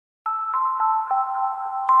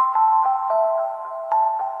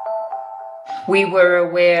We were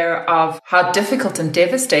aware of how difficult and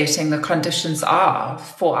devastating the conditions are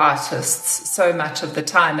for artists so much of the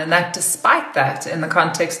time, and that despite that, in the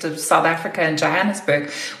context of South Africa and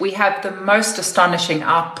Johannesburg, we have the most astonishing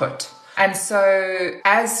output. And so,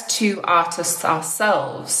 as two artists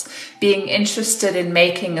ourselves, being interested in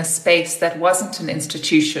making a space that wasn't an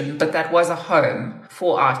institution, but that was a home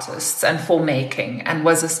for artists and for making, and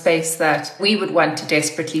was a space that we would want to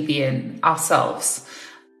desperately be in ourselves.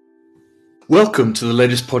 Welcome to the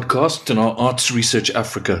latest podcast in our Arts Research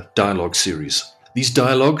Africa dialogue series. These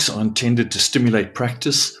dialogues are intended to stimulate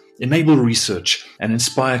practice, enable research, and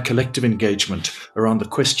inspire collective engagement around the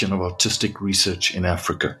question of artistic research in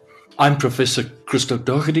Africa. I'm Professor Christo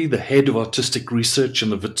Doherty, the head of artistic research in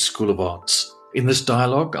the Wits School of Arts. In this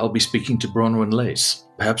dialogue, I'll be speaking to Bronwyn Leys,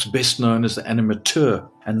 perhaps best known as the animateur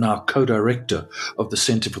and now co-director of the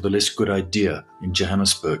Centre for the Less Good Idea in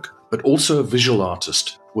Johannesburg, but also a visual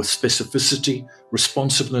artist with specificity,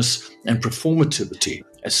 responsiveness, and performativity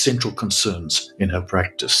as central concerns in her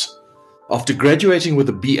practice. After graduating with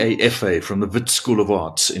a BA-FA from the Wits School of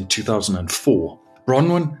Arts in 2004,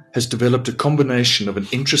 Bronwyn has developed a combination of an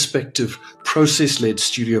introspective, process-led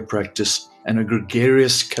studio practice and a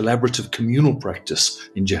gregarious, collaborative communal practice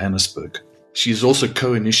in Johannesburg. She has also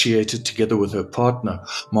co-initiated, together with her partner,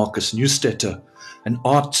 Marcus Neustetter, an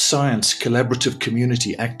art-science collaborative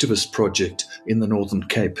community activist project in the Northern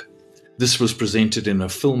Cape. This was presented in a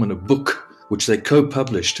film and a book, which they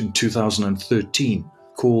co-published in 2013,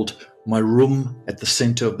 called My Room at the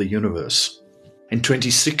Center of the Universe. In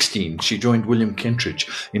 2016, she joined William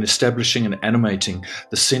Kentridge in establishing and animating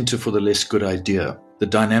the Centre for the Less Good Idea, the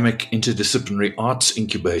dynamic interdisciplinary arts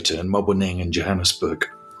incubator in Maboneng in Johannesburg.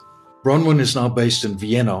 Bronwyn is now based in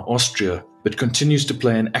Vienna, Austria, but continues to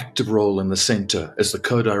play an active role in the centre as the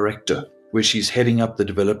co-director, where she's heading up the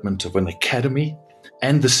development of an academy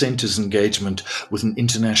and the centre's engagement with an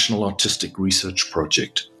international artistic research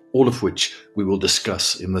project, all of which we will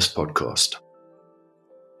discuss in this podcast.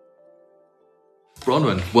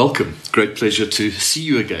 Bronwyn, welcome. Great pleasure to see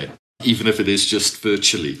you again, even if it is just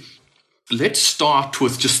virtually. Let's start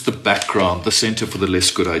with just the background, the Centre for the Less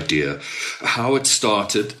Good Idea, how it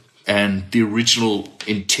started, and the original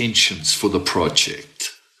intentions for the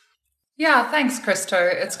project. Yeah, thanks, Christo.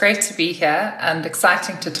 It's great to be here and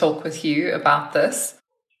exciting to talk with you about this.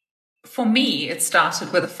 For me, it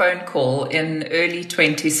started with a phone call in early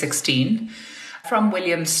 2016 from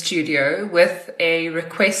William's studio with a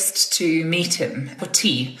request to meet him for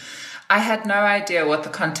tea. I had no idea what the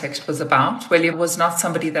context was about. William was not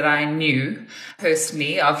somebody that I knew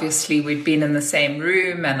personally. Obviously, we'd been in the same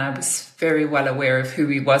room and I was very well aware of who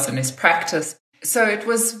he was and his practice. So it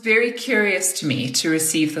was very curious to me to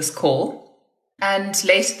receive this call. And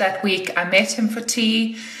later that week, I met him for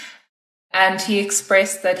tea, and he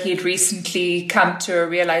expressed that he'd recently come to a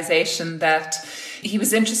realization that he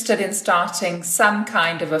was interested in starting some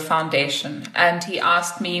kind of a foundation. And he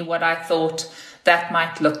asked me what I thought that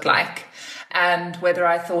might look like and whether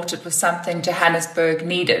I thought it was something Johannesburg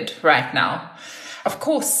needed right now. Of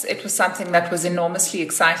course, it was something that was enormously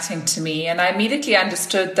exciting to me, and I immediately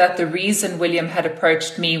understood that the reason William had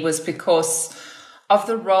approached me was because of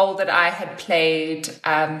the role that I had played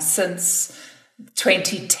since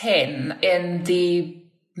 2010 in the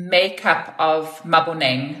makeup of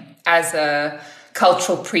Maboneng as a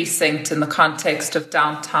cultural precinct in the context of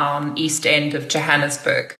downtown East End of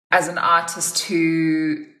Johannesburg. As an artist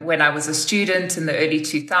who, when I was a student in the early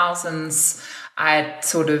 2000s, I had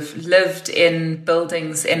sort of lived in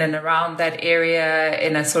buildings in and around that area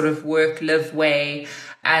in a sort of work-live way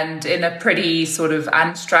and in a pretty sort of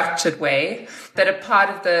unstructured way, but a part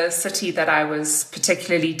of the city that I was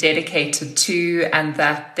particularly dedicated to, and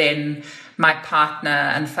that then my partner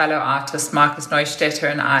and fellow artist Marcus Neustetter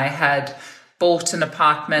and I had bought an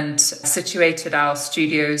apartment, situated our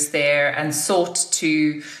studios there, and sought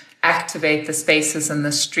to activate the spaces and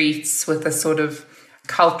the streets with a sort of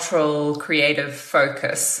cultural, creative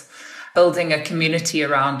focus, building a community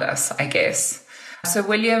around us, I guess. So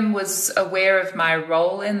William was aware of my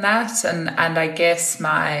role in that and I guess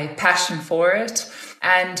my passion for it.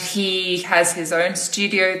 And he has his own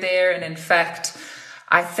studio there. And in fact,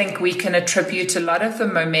 I think we can attribute a lot of the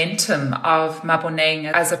momentum of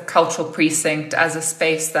Maboneng as a cultural precinct, as a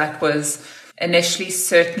space that was initially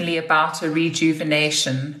certainly about a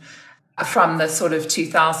rejuvenation from the sort of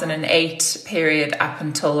 2008 period up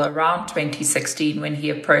until around 2016 when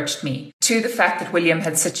he approached me, to the fact that William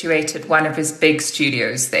had situated one of his big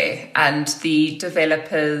studios there, and the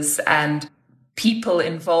developers and people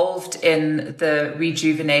involved in the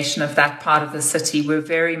rejuvenation of that part of the city were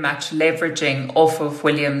very much leveraging off of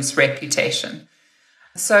William's reputation.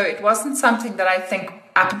 So it wasn't something that I think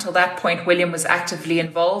up until that point William was actively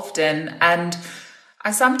involved in. And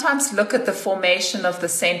I sometimes look at the formation of the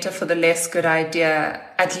Centre for the Less Good Idea,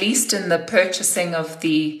 at least in the purchasing of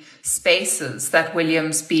the spaces that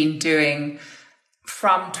William's been doing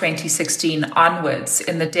from 2016 onwards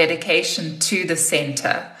in the dedication to the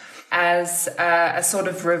centre, as a sort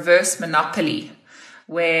of reverse monopoly,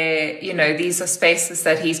 where, these are spaces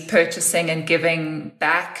that he's purchasing and giving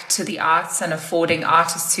back to the arts and affording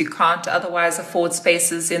artists who can't otherwise afford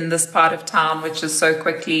spaces in this part of town, which is so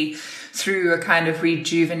quickly, through a kind of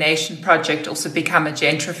rejuvenation project, also become a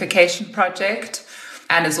gentrification project,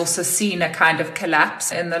 and has also seen a kind of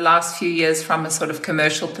collapse in the last few years from a sort of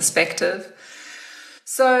commercial perspective.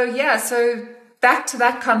 So back to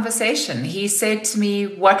that conversation. He said to me,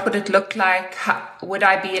 what would it look like? Would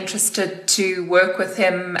I be interested to work with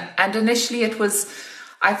him? And initially it was,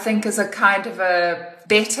 I think, as a kind of a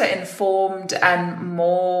better informed and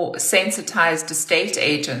more sensitized estate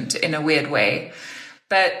agent in a weird way.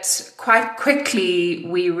 But quite quickly,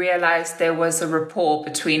 we realized there was a rapport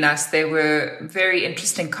between us. There were very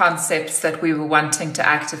interesting concepts that we were wanting to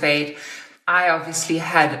activate. I obviously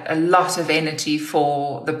had a lot of energy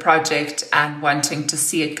for the project and wanting to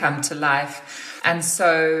see it come to life. And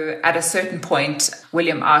so at a certain point,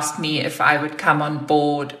 William asked me if I would come on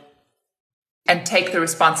board and take the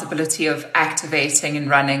responsibility of activating and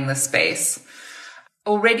running the space.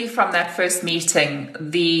 Already from that first meeting,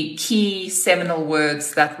 the key seminal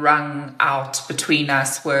words that rung out between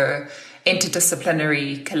us were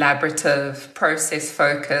interdisciplinary, collaborative,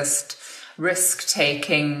 process-focused,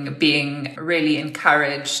 risk-taking being really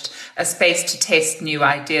encouraged, a space to test new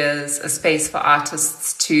ideas, a space for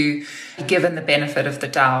artists to be given the benefit of the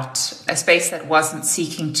doubt, a space that wasn't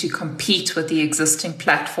seeking to compete with the existing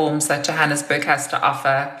platforms that Johannesburg has to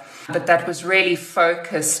offer, but that was really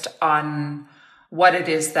focused on what it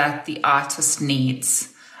is that the artist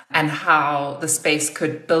needs and how the space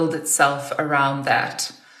could build itself around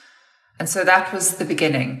that. And so that was the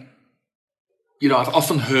beginning. I've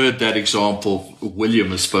often heard that example. William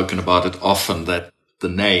has spoken about it often, that the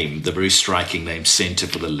name, the very striking name, Centre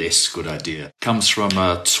for the Less Good Idea, comes from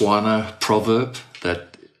a Tswana proverb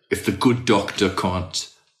that if the good doctor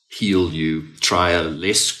can't heal you, try a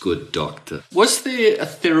less good doctor. Was there a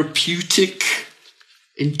therapeutic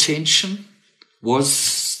intention?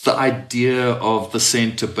 Was the idea of the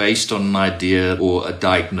centre based on an idea or a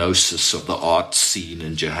diagnosis of the art scene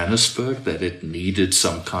in Johannesburg, that it needed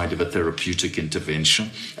some kind of a therapeutic intervention,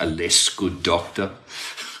 a less good doctor?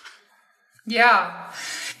 Yeah.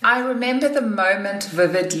 I remember the moment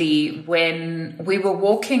vividly when we were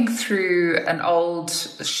walking through an old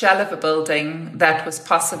shell of a building that was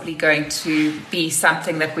possibly going to be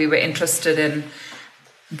something that we were interested in,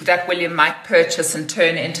 that William might purchase and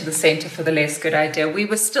turn into the Centre for the Less Good Idea. We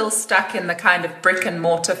were still stuck in the kind of brick and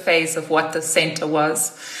mortar phase of what the centre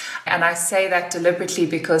was. And I say that deliberately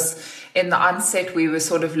because in the onset, we were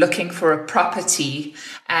sort of looking for a property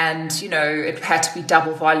and, it had to be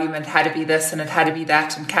double volume and it had to be this and it had to be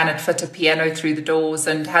that. And can it fit a piano through the doors?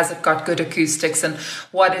 And has it got good acoustics? And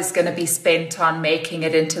what is going to be spent on making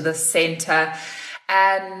it into the centre?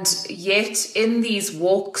 And yet in these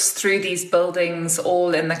walks through these buildings,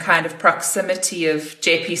 all in the kind of proximity of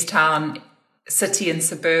Jeppes city and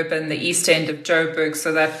suburban, the east end of Joburg,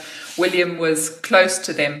 so that William was close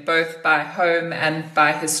to them, both by home and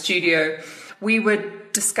by his studio, we were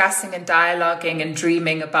discussing and dialoguing and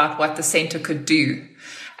dreaming about what the centre could do.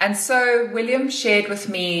 And so William shared with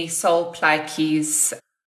me Sol Plaatje's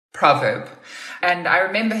proverb. And I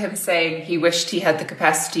remember him saying he wished he had the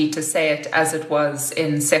capacity to say it as it was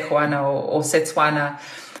in Setswana or Setswana.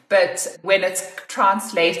 But when it's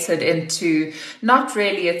translated into not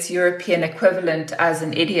really its European equivalent as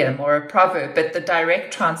an idiom or a proverb, but the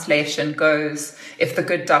direct translation goes, if the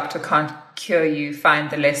good doctor can't cure you, find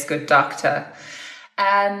the less good doctor.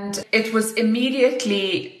 And it was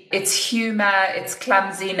immediately its humor, its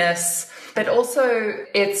clumsiness, but also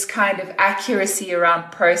its kind of accuracy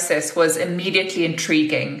around process was immediately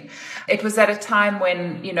intriguing. It was at a time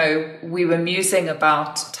when, we were musing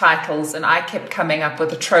about titles and I kept coming up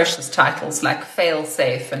with atrocious titles like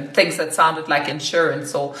fail-safe and things that sounded like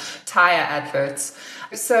insurance or tire adverts.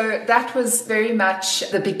 So that was very much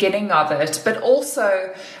the beginning of it, but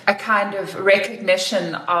also a kind of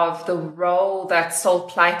recognition of the role that Sol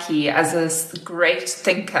Plaatje, as a great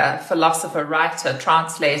thinker, philosopher, writer,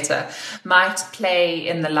 translator, might play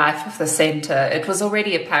in the life of the centre. It was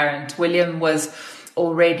already apparent. William was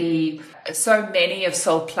already, so many of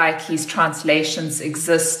Sol Plaatje's translations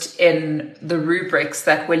exist in the rubrics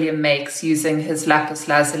that William makes using his lapis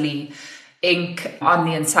lazuli ink on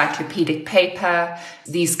the encyclopedic paper,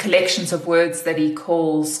 these collections of words that he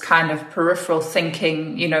calls kind of peripheral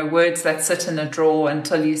thinking, words that sit in a drawer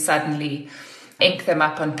until you suddenly ink them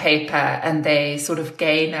up on paper and they sort of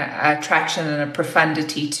gain a traction and a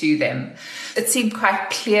profundity to them. It seemed quite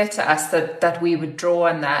clear to us that we would draw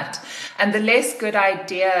on that. And the less good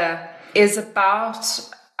idea is about,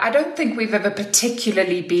 I don't think we've ever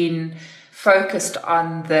particularly been focused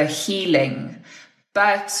on the healing,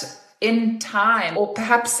 but in time, or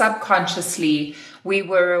perhaps subconsciously, we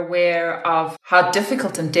were aware of how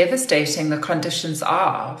difficult and devastating the conditions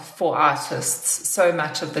are for artists so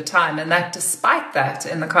much of the time. And that despite that,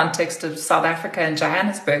 in the context of South Africa and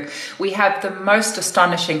Johannesburg, we have the most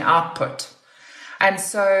astonishing output. And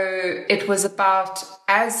so it was about,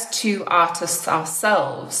 as two artists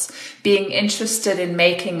ourselves, being interested in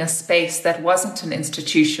making a space that wasn't an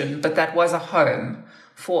institution, but that was a home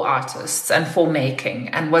for artists and for making,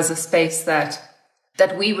 and was a space that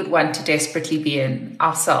we would want to desperately be in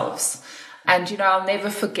ourselves. And, I'll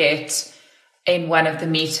never forget in one of the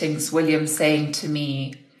meetings, William saying to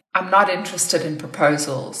me, I'm not interested in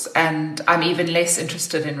proposals, and I'm even less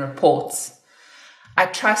interested in reports. I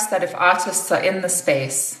trust that if artists are in the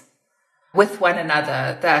space with one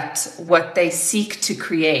another, that what they seek to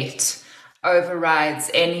create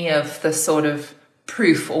overrides any of the sort of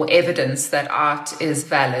proof or evidence that art is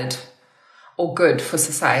valid or good for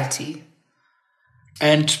society.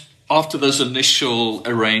 And after those initial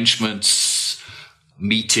arrangements,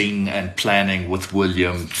 meeting and planning with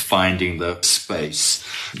William, finding the space,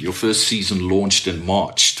 your first season launched in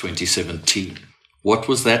March 2017. What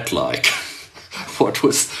was that like? What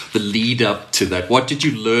was the lead up to that? What did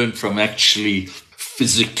you learn from actually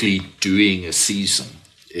physically doing a season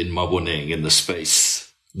in Maboneng, in the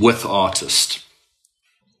space, with artists?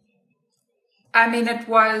 I mean, it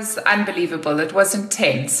was unbelievable. It was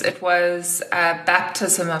intense. It was a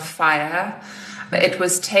baptism of fire. It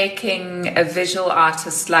was taking a visual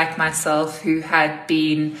artist like myself who had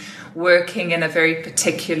been working in a very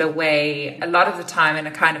particular way, a lot of the time in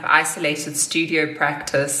a kind of isolated studio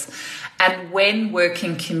practice. And when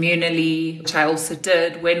working communally, which I also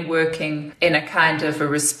did, when working in a kind of a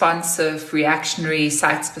responsive, reactionary,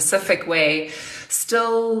 site-specific way,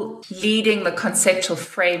 still leading the conceptual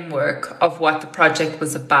framework of what the project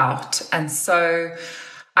was about. And so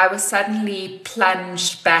I was suddenly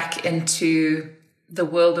plunged back into the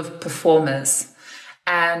world of performers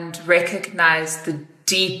and recognized the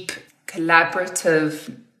deep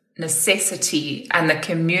collaborative necessity and the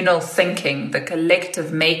communal thinking, the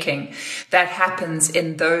collective making that happens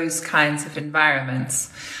in those kinds of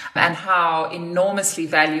environments, and how enormously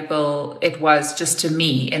valuable it was just to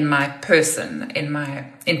me in my person, in my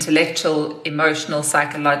intellectual, emotional,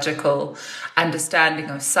 psychological understanding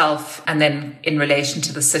of self, and then in relation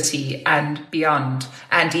to the city and beyond,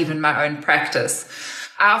 and even my own practice.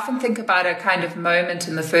 I often think about a kind of moment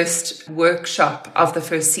in the first workshop of the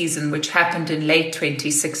first season, which happened in late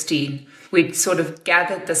 2016. We'd sort of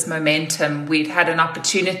gathered this momentum. We'd had an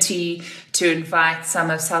opportunity to invite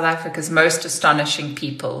some of South Africa's most astonishing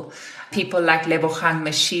people like Lebogang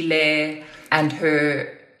Mashile and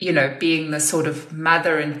her, being the sort of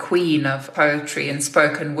mother and queen of poetry and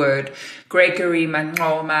spoken word. Gregory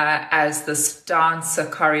Mangoma as this dancer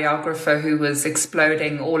choreographer who was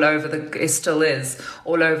exploding still is,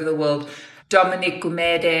 all over the world. Dominic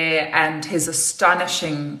Gumede and his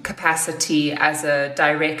astonishing capacity as a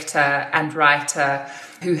director and writer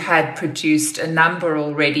who had produced a number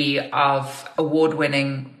already of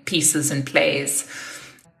award-winning pieces and plays.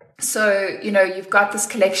 So, you've got this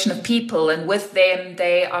collection of people, and with them,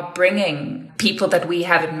 they are bringing people that we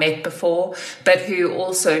haven't met before, but who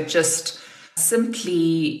also just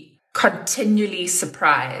simply continually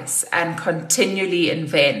surprise and continually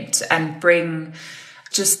invent and bring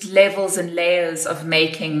just levels and layers of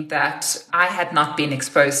making that I had not been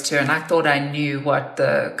exposed to. And I thought I knew what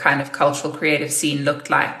the kind of cultural creative scene looked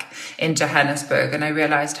like in Johannesburg. And I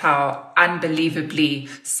realized how unbelievably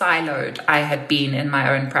siloed I had been in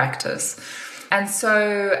my own practice. And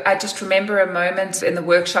so I just remember a moment in the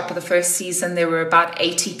workshop of the first season, there were about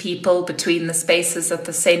 80 people between the spaces at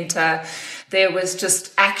the center. There was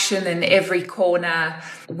just action in every corner.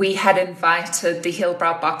 We had invited the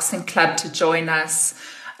Hillbrow Boxing Club to join us.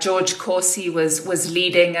 George Corsi was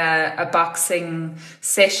leading a boxing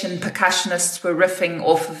session. Percussionists were riffing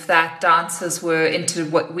off of that. Dancers were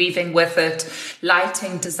interweaving with it.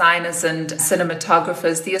 Lighting designers and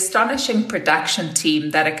cinematographers. The astonishing production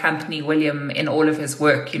team that accompany William in all of his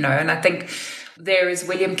work, And I think there is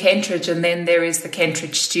William Kentridge, and then there is the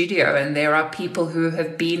Kentridge Studio, and there are people who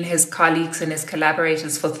have been his colleagues and his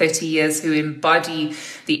collaborators for 30 years who embody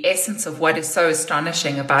the essence of what is so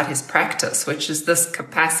astonishing about his practice, which is this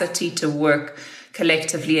capacity to work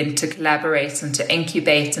collectively and to collaborate and to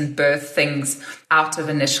incubate and birth things out of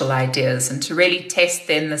initial ideas, and to really test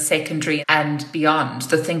then the secondary and beyond,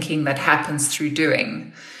 the thinking that happens through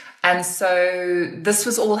doing. And so this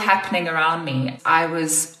was all happening around me. I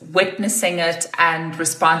was witnessing it and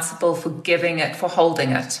responsible for giving it, for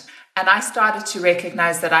holding it. And I started to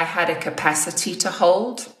recognize that I had a capacity to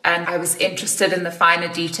hold, and I was interested in the finer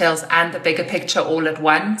details and the bigger picture all at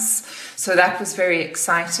once. So that was very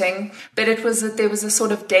exciting. But there was a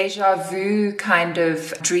sort of deja vu kind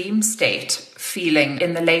of dream state feeling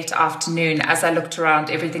in the late afternoon. As I looked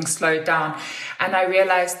around, everything slowed down. And I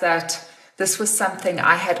realized that this was something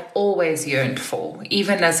I had always yearned for,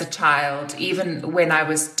 even as a child, even when I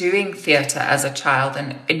was doing theatre as a child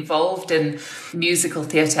and involved in musical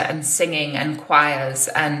theatre and singing and choirs,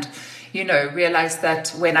 and, realized that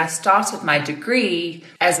when I started my degree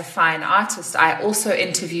as a fine artist, I also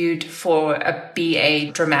interviewed for a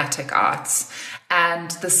BA Dramatic Arts.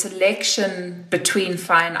 And the selection between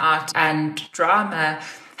fine art and drama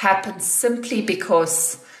happened simply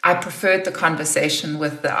because I preferred the conversation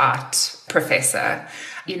with the art professor.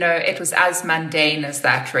 It was as mundane as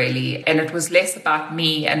that, really. And it was less about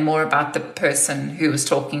me and more about the person who was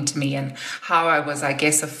talking to me and how I was, I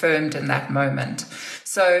guess, affirmed in that moment.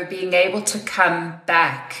 So being able to come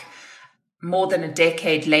back more than a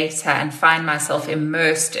decade later and find myself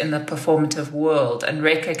immersed in the performative world and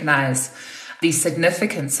recognize the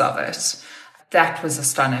significance of it, that was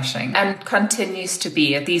astonishing and continues to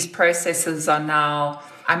be. These processes are now,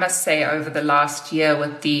 I must say, over the last year,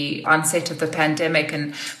 with the onset of the pandemic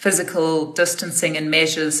and physical distancing and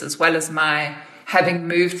measures, as well as my having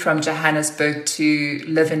moved from Johannesburg to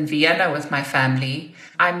live in Vienna with my family,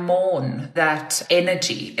 I mourn that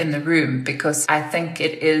energy in the room, because I think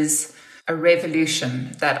it is a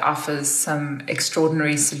revolution that offers some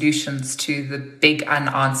extraordinary solutions to the big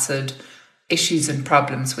unanswered issues and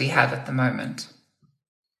problems we have at the moment.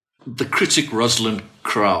 The critic Rosalind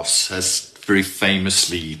Krauss has very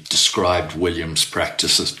famously described William's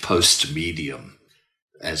practice as post-medium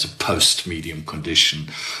condition.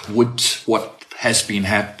 Would what has been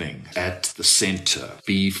happening at the center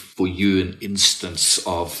be for you an instance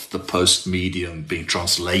of the post-medium being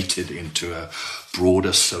translated into a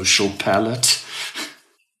broader social palette?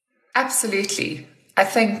 Absolutely. I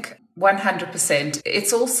think 100%.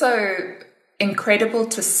 It's also incredible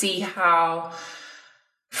to see how,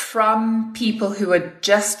 from people who are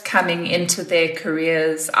just coming into their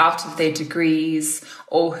careers out of their degrees,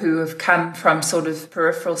 or who have come from sort of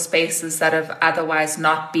peripheral spaces that have otherwise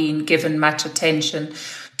not been given much attention,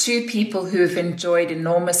 to people who have enjoyed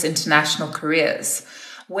enormous international careers,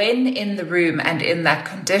 when in the room and in that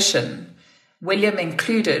condition, William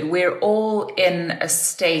included, we're all in a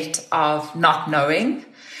state of not knowing.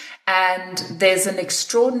 And there's an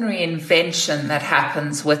extraordinary invention that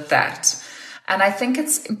happens with that. And I think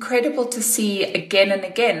it's incredible to see again and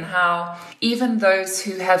again how even those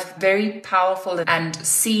who have very powerful and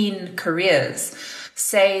seen careers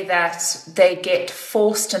say that they get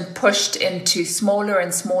forced and pushed into smaller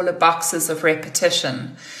and smaller boxes of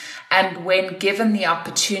repetition. And when given the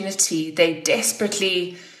opportunity, they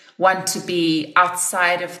desperately want to be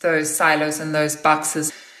outside of those silos and those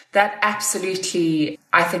boxes. That absolutely,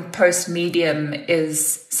 I think post-medium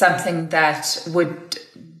is something that would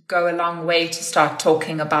go a long way to start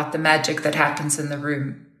talking about the magic that happens in the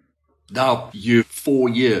room. Now, you're 4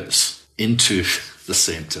 years into the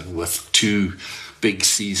center with 2 big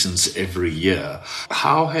seasons every year.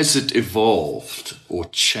 How has it evolved or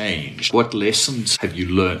changed? What lessons have you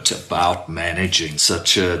learnt about managing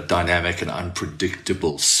such a dynamic and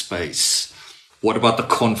unpredictable space? What about the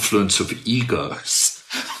confluence of egos?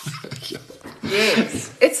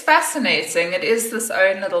 Yes, it's fascinating. It is this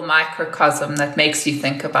own little microcosm that makes you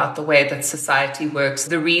think about the way that society works,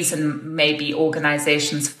 the reason maybe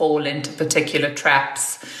organizations fall into particular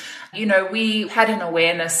traps. We had an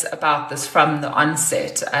awareness about this from the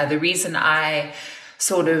onset. The reason I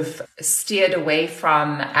sort of steered away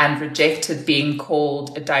from and rejected being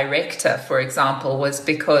called a director, for example, was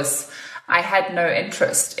because I had no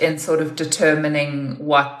interest in sort of determining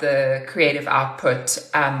what the creative output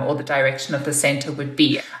or the direction of the center would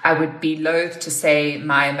be. I would be loath to say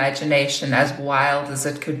my imagination, as wild as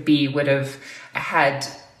it could be, would have had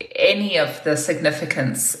any of the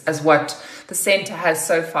significance as what the center has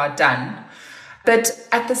so far done. But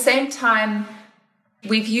at the same time,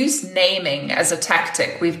 We've used naming as a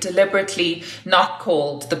tactic. We've deliberately not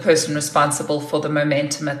called the person responsible for the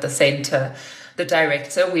momentum at the center the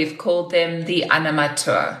director. We've called them the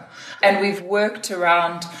animateur. And we've worked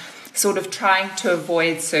around sort of trying to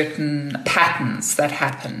avoid certain patterns that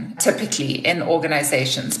happen typically in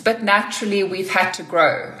organizations. But naturally, we've had to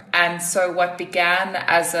grow. And so what began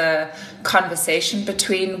as a conversation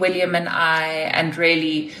between William and I, and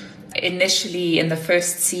really initially in the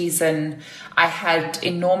first season, I had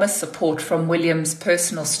enormous support from William's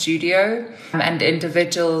personal studio, and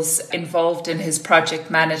individuals involved in his project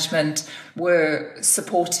management were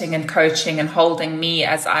supporting and coaching and holding me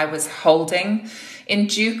as I was holding. In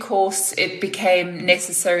due course, it became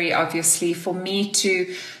necessary, obviously, for me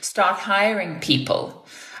to start hiring people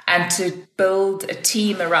and to build a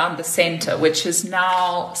team around the center, which is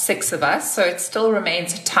now 6 of us. So it still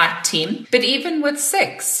remains a tight team. But even with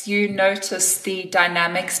 6, you notice the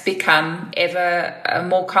dynamics become ever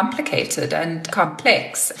more complicated and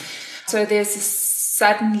complex. So there's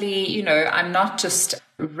suddenly, I'm not just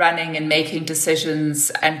running and making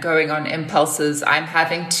decisions and going on impulses. I'm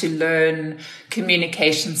having to learn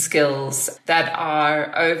communication skills that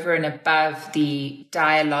are over and above the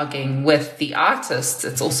dialoguing with the artists.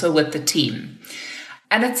 It's also with the team.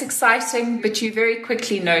 And it's exciting, but you very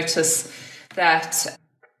quickly notice that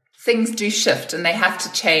things do shift and they have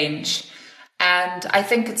to change. And I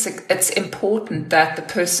think it's important that the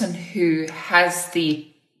person who has the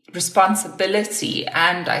responsibility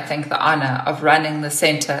and I think the honor of running the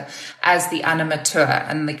center as the animateur,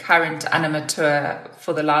 and the current animateur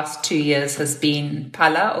for the last 2 years has been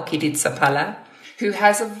Phala, Okiditsa Phala, who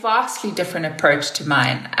has a vastly different approach to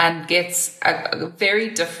mine and gets a very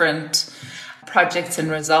different projects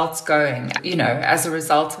and results going, as a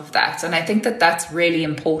result of that. And I think that that's really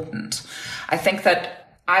important. I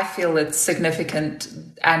feel it's significant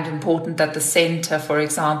and important that the center, for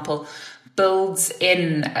example, builds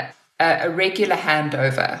in a regular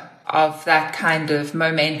handover of that kind of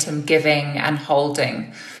momentum giving and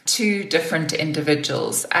holding to different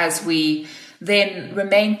individuals as we then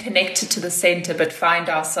remain connected to the center but find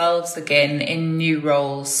ourselves again in new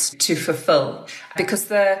roles to fulfill. Because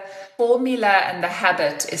the formula and the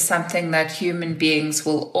habit is something that human beings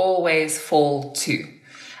will always fall to.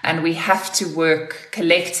 And we have to work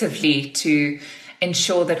collectively to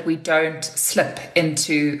ensure that we don't slip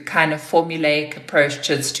into kind of formulaic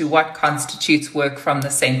approaches to what constitutes work from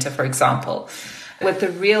the center, for example, with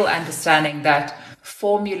the real understanding that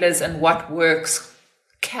formulas and what works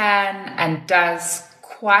can and does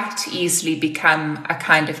quite easily become a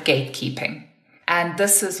kind of gatekeeping. And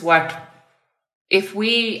this is what, if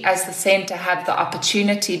we as the center have the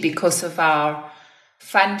opportunity because of our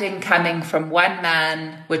funding coming from one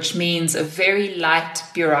man, which means a very light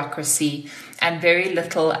bureaucracy and very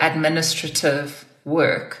little administrative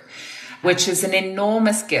work, which is an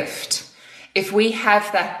enormous gift. If we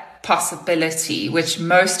have that possibility, which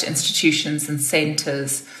most institutions and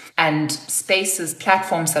centers and spaces,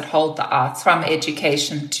 platforms that hold the arts, from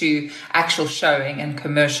education to actual showing and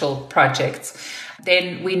commercial projects,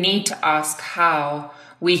 then we need to ask how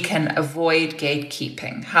we can avoid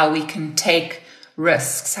gatekeeping, how we can take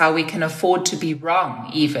risks, how we can afford to be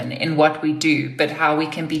wrong even in what we do, but how we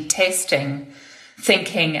can be testing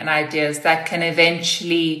thinking and ideas that can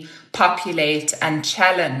eventually populate and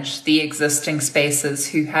challenge the existing spaces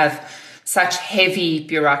who have such heavy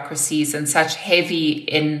bureaucracies and such heavy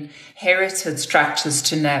inherited structures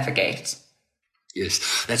to navigate.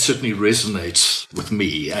 Yes, that certainly resonates with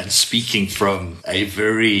me. And speaking from a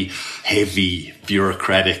very heavy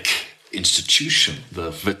bureaucratic institution,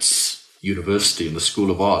 the Wits University and the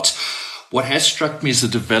School of Arts, what has struck me is the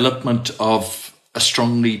development of a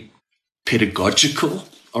strongly pedagogical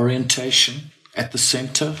orientation at the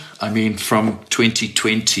center. I mean, from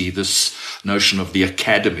 2020, this notion of the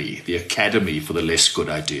academy for the less good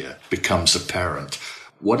idea becomes apparent.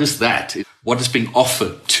 What is that? What is being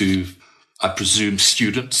offered to, I presume,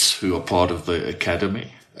 students who are part of the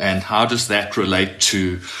academy? And how does that relate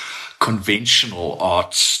to conventional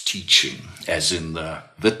arts teaching, as in the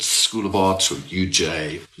Wits School of Arts or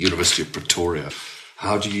UJ, University of Pretoria?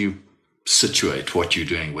 How do you situate what you're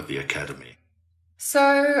doing with the academy? So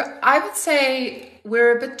I would say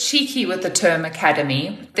we're a bit cheeky with the term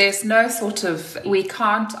academy. There's no we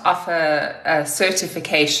can't offer a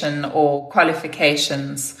certification or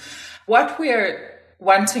qualifications. What we're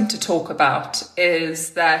wanting to talk about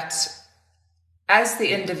is that as the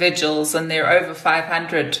individuals, and there are over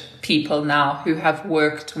 500 people now who have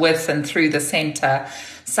worked with and through the center,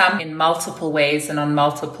 some in multiple ways and on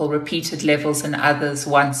multiple repeated levels and others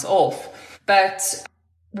once off. But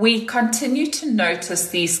we continue to notice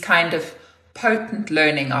these kind of potent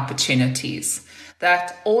learning opportunities,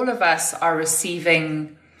 that all of us are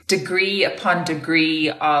receiving degree upon degree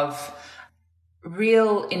of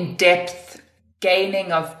real in-depth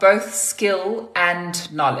gaining of both skill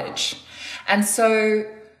and knowledge. And so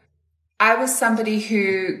I was somebody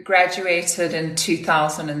who graduated in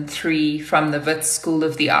 2003 from the Wits School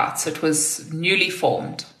of the Arts. It was newly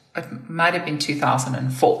formed. It might have been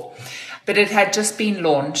 2004, but it had just been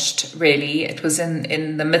launched, really. It was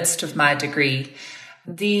in the midst of my degree.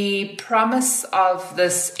 The promise of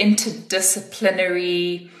this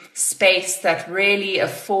interdisciplinary space that really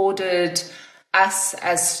afforded us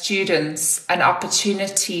as students an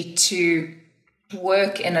opportunity to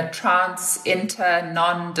work in a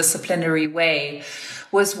non-disciplinary way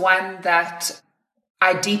was one that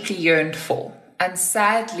I deeply yearned for, and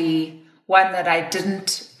sadly, one that I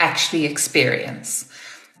didn't actually experience.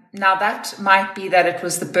 Now, that might be that it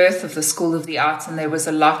was the birth of the School of the Arts and there was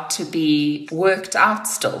a lot to be worked out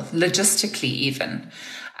still, logistically even.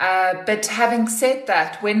 But having said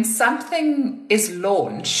that, when something is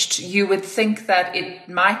launched, you would think that it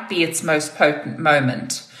might be its most potent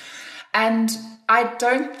moment. And I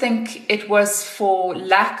don't think it was for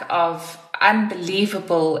lack of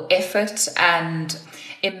unbelievable effort and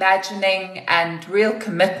imagining and real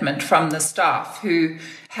commitment from the staff who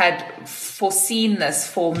had foreseen this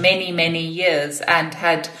for many, many years and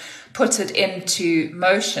had put it into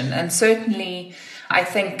motion. And certainly, I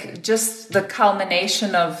think just the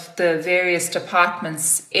culmination of the various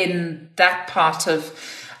departments in that part of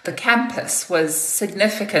the campus was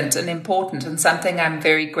significant and important and something I'm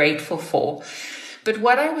very grateful for. But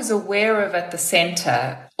what I was aware of at the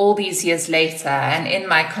center all these years later, and in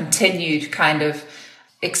my continued kind of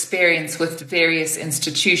experience with various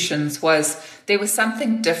institutions, was there was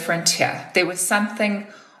something different here. There was something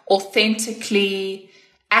authentically,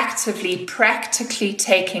 actively, practically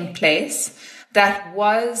taking place that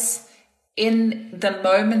was, in the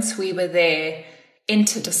moments we were there,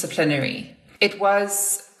 interdisciplinary. It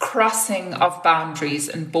was crossing of boundaries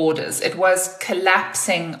and borders. It was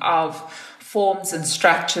collapsing of forms and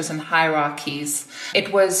structures and hierarchies.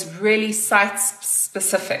 It was really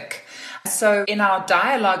site-specific. So in our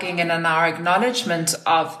dialoguing and in our acknowledgement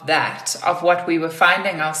of that, of what we were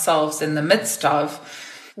finding ourselves in the midst of,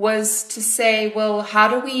 was to say, well, how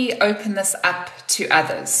do we open this up to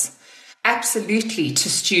others? Absolutely, to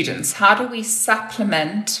students. How do we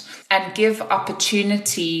supplement and give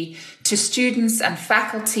opportunity to students and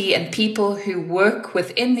faculty and people who work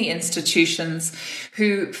within the institutions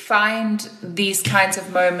who find these kinds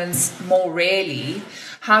of moments more rarely?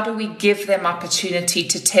 How do we give them opportunity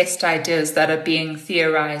to test ideas that are being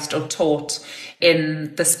theorized or taught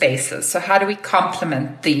in the spaces? So how do we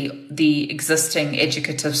complement the existing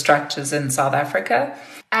educative structures in South Africa?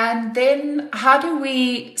 And then how do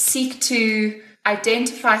we seek to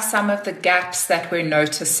identify some of the gaps that we're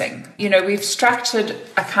noticing? You know, we've structured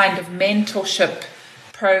a kind of mentorship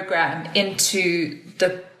program into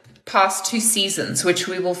the past 2 seasons, which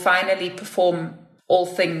we will finally perform, all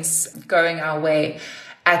things going our way,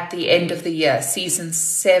 at the end of the year, season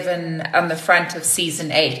 7 on the front of season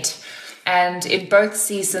 8. And in both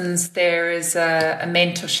seasons, there is a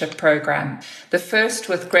mentorship program. The first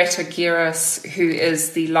with Greta Giros, who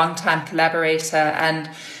is the longtime collaborator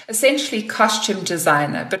and essentially costume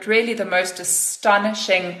designer, but really the most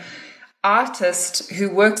astonishing artist who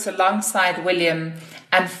works alongside William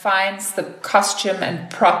and finds the costume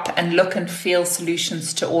and prop and look and feel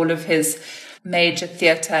solutions to all of his major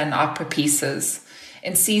theatre and opera pieces.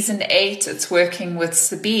 In season 8, it's working with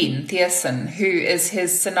Sabine Thiessen, who is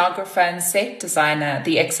his scenographer and set designer,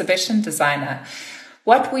 the exhibition designer.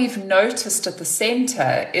 What we've noticed at the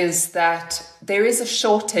center is that there is a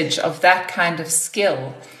shortage of that kind of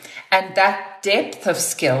skill and that depth of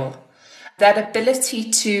skill, that ability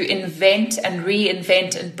to invent and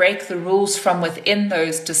reinvent and break the rules from within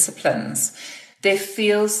those disciplines. There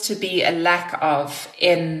feels to be a lack of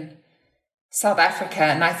in South Africa.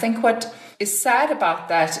 And I think what is sad about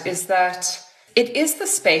that is that it is the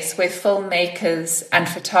space where filmmakers and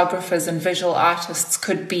photographers and visual artists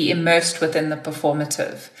could be immersed within the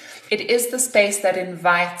performative. It is the space that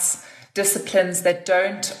invites disciplines that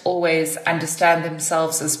don't always understand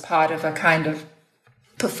themselves as part of a kind of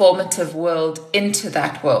performative world into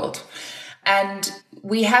that world. And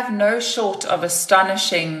we have no short of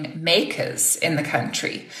astonishing makers in the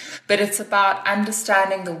country, but it's about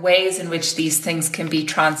understanding the ways in which these things can be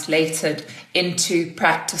translated into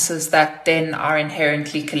practices that then are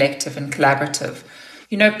inherently collective and collaborative.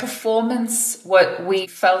 You know, performance, what we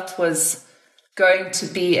felt was going to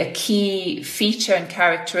be a key feature and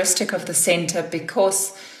characteristic of the center,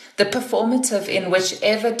 because The performative, in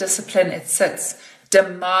whichever discipline it sits,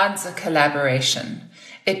 demands a collaboration.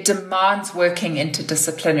 It demands working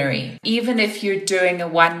interdisciplinary. Even if you're doing a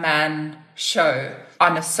one-man show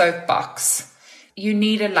on a soapbox, you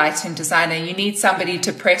need a lighting designer. You need somebody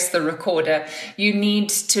to press the recorder. You need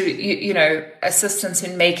to, assistance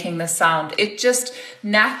in making the sound. It just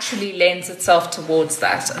naturally lends itself towards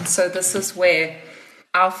that. And so this is where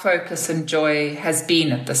our focus and joy has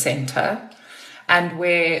been at the center, and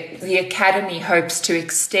where the Academy hopes to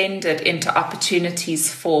extend it into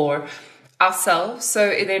opportunities for ourselves. So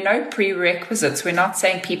there are no prerequisites. We're not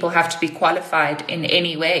saying people have to be qualified in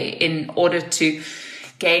any way in order to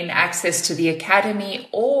gain access to the Academy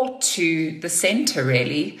or to the center,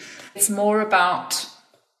 really. It's more about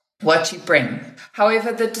what you bring.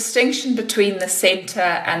 However, the distinction between the center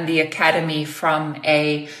and the Academy from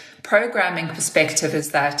a programming perspective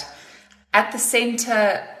is that at the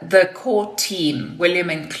center, the core team, William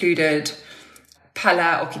included,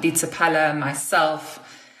 Phala, Okiditsa Phala, myself,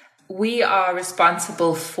 we are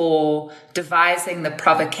responsible for devising the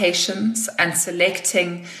provocations and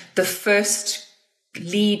selecting the first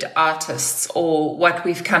lead artists, or what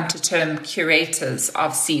we've come to term curators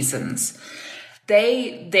of seasons.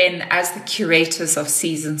 They then, as the curators of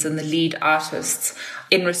seasons and the lead artists,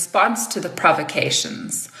 in response to the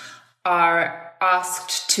provocations, are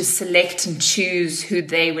asked to select and choose who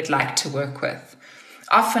they would like to work with.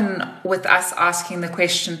 Often with us asking the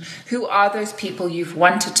question, who are those people you've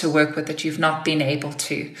wanted to work with that you've not been able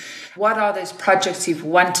to? What are those projects you've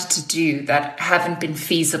wanted to do that haven't been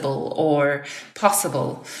feasible or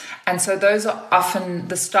possible? And so those are often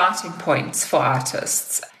the starting points for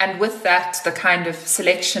artists. And with that, the kind of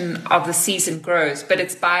selection of the season grows, but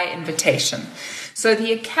it's by invitation. So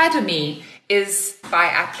the Academy is by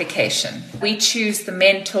application. We choose the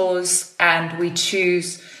mentors and we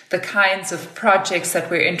choose the kinds of projects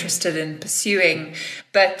that we're interested in pursuing.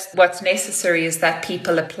 But what's necessary is that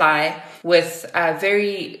people apply with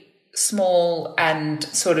very small and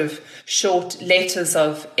sort of short letters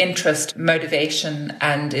of interest, motivation,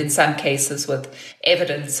 and in some cases with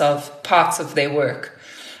evidence of parts of their work.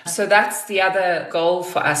 So that's the other goal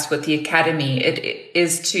for us with the Academy. It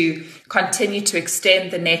is to continue to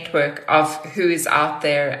extend the network of who is out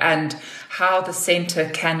there and how the center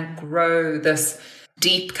can grow this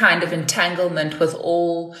deep kind of entanglement with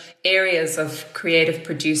all areas of creative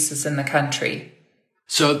producers in the country.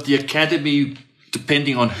 So the Academy,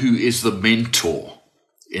 depending on who is the mentor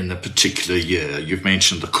in a particular year, you've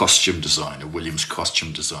mentioned the costume designer, William's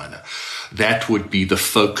costume designer. That would be the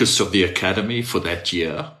focus of the Academy for that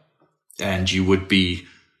year. And you would be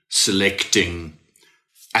selecting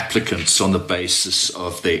applicants on the basis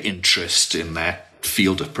of their interest in that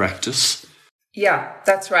field of practice. Yeah,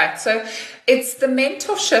 that's right. So it's the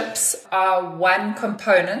mentorships are one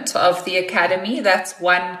component of the Academy. That's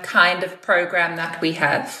one kind of program that we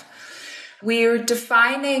have. We're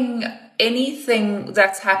defining anything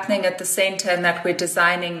that's happening at the center and that we're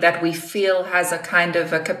designing that we feel has a kind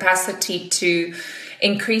of a capacity to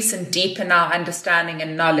increase and deepen our understanding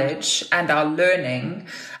and knowledge and our learning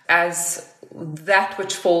as that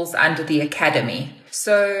which falls under the Academy.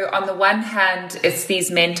 So on the one hand, it's these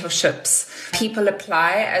mentorships. People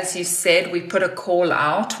apply, as you said, we put a call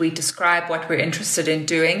out, we describe what we're interested in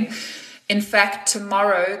doing. In fact,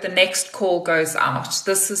 tomorrow, the next call goes out.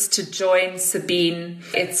 This is to join Sabine.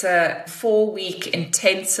 It's a 4-week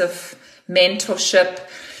intensive mentorship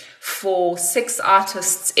for 6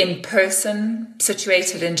 artists in person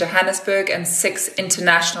situated in Johannesburg and 6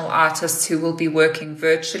 international artists who will be working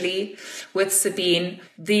virtually with Sabine.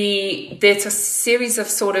 There's a series of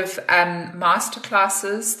sort of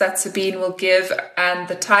masterclasses that Sabine will give, and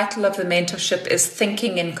the title of the mentorship is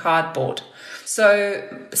Thinking in Cardboard.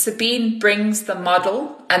 So Sabine brings the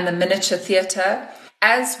model and the miniature theatre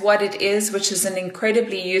as what it is, which is an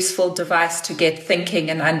incredibly useful device to get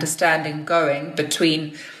thinking and understanding going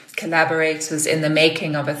between collaborators in the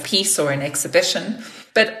making of a piece or an exhibition,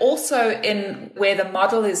 but also in where the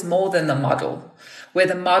model is more than the model, where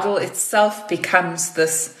the model itself becomes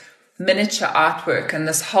this miniature artwork and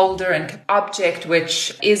this holder and object,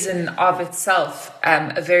 which is in of itself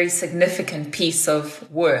a very significant piece of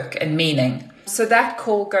work and meaning. So that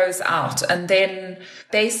call goes out, and then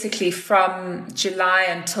basically from July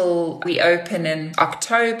until we open in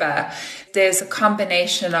October, there's a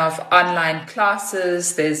combination of online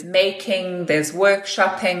classes, there's making, there's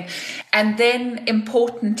workshopping, and then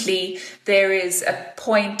importantly, there is a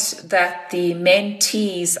point that the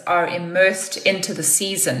mentees are immersed into the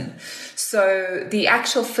season. So the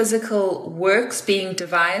actual physical works being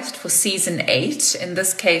devised for season 8, in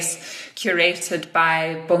this case curated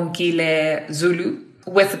by Bongile Zulu,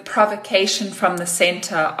 with a provocation from the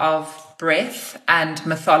center of breath and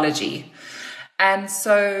mythology. And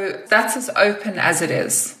so that's as open as it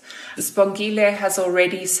is. Sibongile has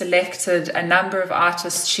already selected a number of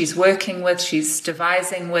artists she's working with, she's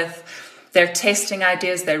devising with. They're testing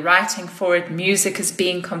ideas, they're writing for it, music is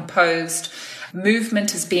being composed,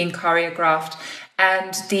 movement is being choreographed.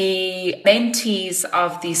 And the mentees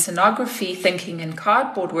of the Scenography Thinking in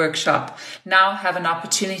Cardboard workshop now have an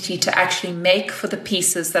opportunity to actually make for the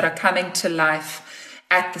pieces that are coming to life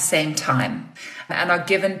at the same time and are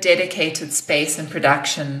given dedicated space and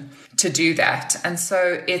production to do that. And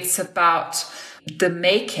so it's about the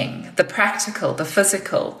making, the practical, the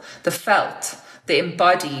physical, the felt, the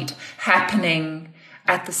embodied happening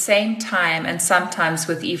at the same time, and sometimes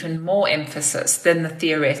with even more emphasis than the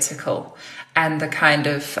theoretical and the kind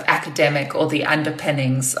of academic or the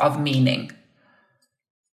underpinnings of meaning.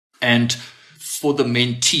 And for the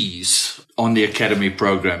mentees on the Academy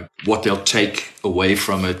program, what they'll take away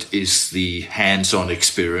from it is the hands-on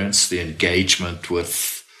experience, the engagement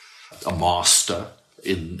with a master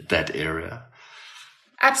in that area.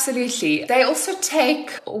 Absolutely. They also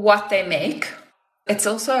take what they make. It's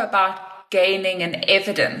also about gaining an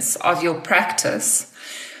evidence of your practice.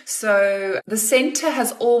 So the center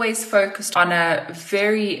has always focused on a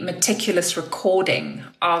very meticulous recording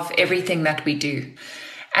of everything that we do.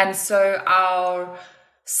 And so our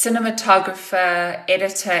cinematographer,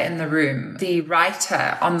 editor in the room, the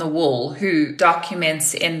writer on the wall who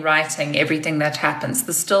documents in writing everything that happens,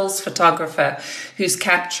 the stills photographer who's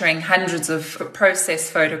capturing hundreds of process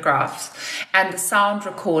photographs, and the sound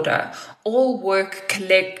recorder all work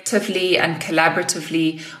collectively and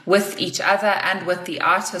collaboratively with each other and with the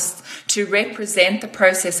artists to represent the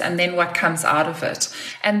process and then what comes out of it.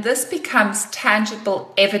 And this becomes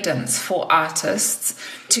tangible evidence for artists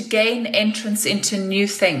to gain entrance into new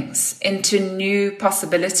things, into new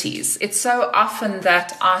possibilities. It's so often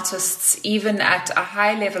that artists, even at a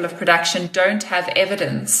high level of production, don't have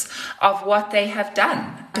evidence of what they have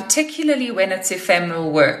done, particularly when it's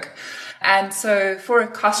ephemeral work. And so for a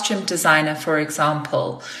costume designer, for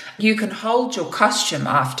example, you can hold your costume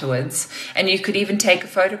afterwards and you could even take a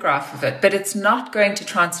photograph of it, but it's not going to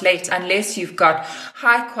translate unless you've got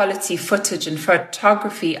high quality footage and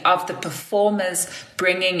photography of the performers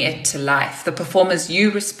bringing it to life, the performers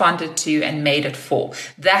you responded to and made it for.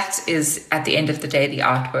 That is, at the end of the day, the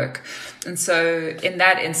artwork. And so in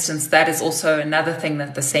that instance, that is also another thing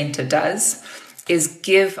that the center does, is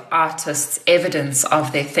give artists evidence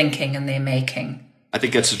of their thinking and their making. I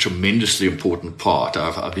think that's a tremendously important part.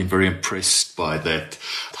 I've been very impressed by that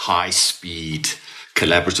high-speed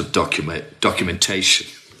collaborative documentation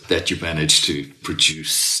that you managed to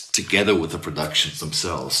produce together with the productions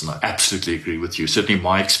themselves. And I absolutely agree with you. Certainly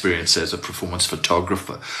my experience as a performance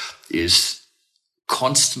photographer is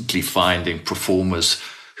constantly finding performers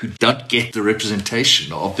who don't get the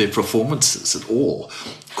representation of their performances at all.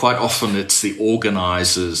 Quite often it's the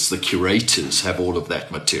organizers, the curators have all of that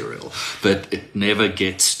material, but it never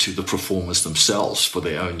gets to the performers themselves for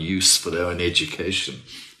their own use, for their own education.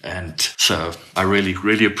 And so I really,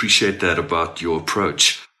 really appreciate that about your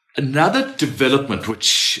approach. Another development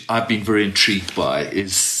which I've been very intrigued by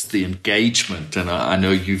is the engagement, and I know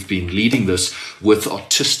you've been leading this, with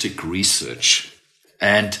artistic research.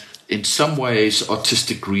 And in some ways,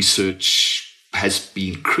 artistic research has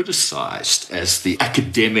been criticized as the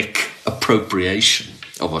academic appropriation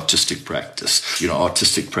of artistic practice. You know,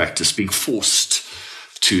 artistic practice being forced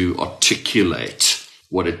to articulate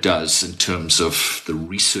what it does in terms of the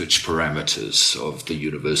research parameters of the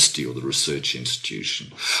university or the research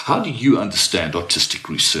institution. How do you understand artistic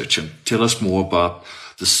research? And tell us more about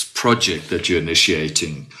this project that you're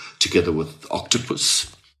initiating together with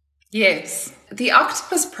Octopus. Yes. The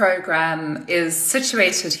Octopus program is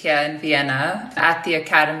situated here in Vienna at the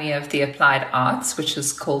Academy of the Applied Arts, which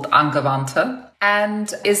is called Angewandte,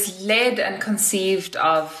 and is led and conceived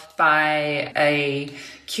of by a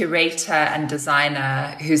curator and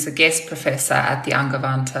designer who's a guest professor at the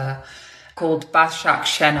Angewandte called Başak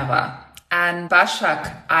Şener. And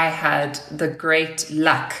Başak, I had the great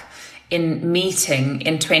luck in meeting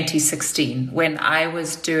in 2016 when I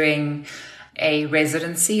was doing a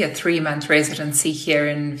residency, a 3-month residency here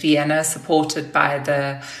in Vienna, supported by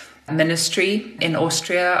the Ministry in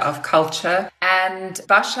Austria of Culture. And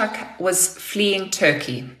Başak was fleeing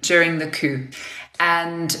Turkey during the coup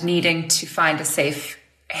and needing to find a safe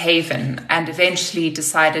haven, and eventually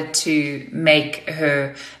decided to make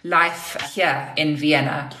her life here in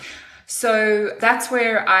Vienna. So that's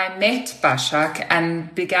where I met Başak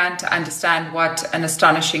and began to understand what an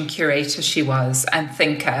astonishing curator she was and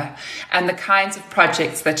thinker, and the kinds of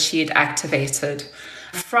projects that she had activated.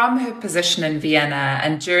 from her position in Vienna.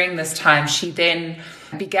 And during this time, she then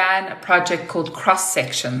began a project called Cross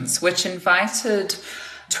Sections, which invited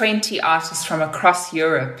 20 artists from across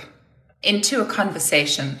Europe into a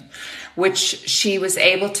conversation, which she was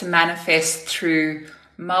able to manifest through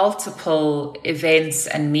multiple events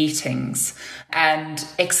and meetings and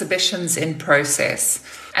exhibitions in process.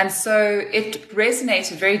 And so it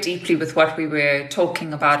resonated very deeply with what we were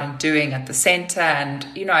talking about and doing at the center. And,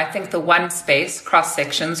 I think the one space, Cross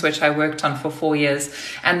Sections, which I worked on for 4 years,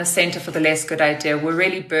 and the Center for the Less Good Idea were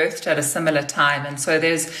really birthed at a similar time. And so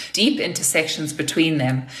there's deep intersections between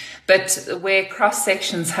them. But where Cross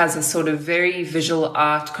Sections has a sort of very visual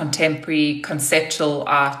art, contemporary, conceptual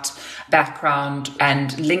art background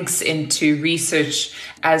and links into research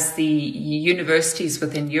as the universities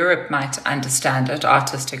within Europe might understand it,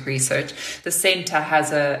 artistic research, the center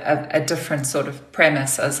has a different sort of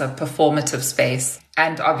premise as a performative space,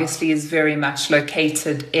 and obviously is very much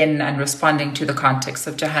located in and responding to the context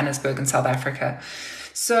of Johannesburg in South Africa.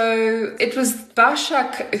 So it was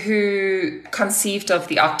Başak who conceived of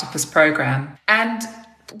the Octopus program. And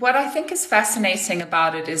what I think is fascinating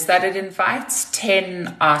about it is that it invites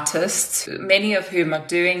 10 artists, many of whom are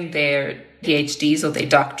doing their PhDs or their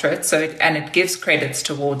doctorates, and it gives credits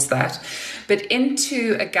towards that, but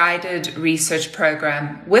into a guided research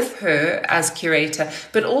program with her as curator,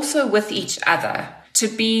 but also with each other, to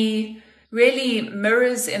be really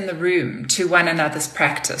mirrors in the room to one another's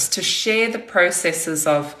practice, to share the processes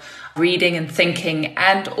of reading and thinking,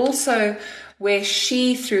 and also where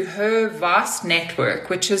she, through her vast network,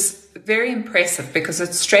 which is very impressive because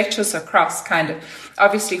it stretches across kind of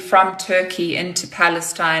obviously from Turkey into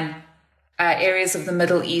Palestine, areas of the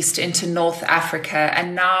Middle East into North Africa,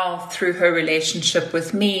 and now through her relationship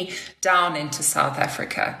with me down into South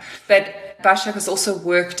Africa. But Başak has also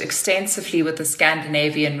worked extensively with the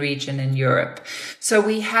Scandinavian region in Europe. So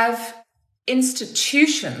we have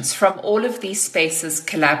institutions from all of these spaces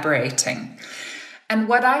collaborating. And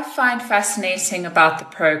what I find fascinating about the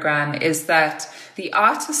program is that the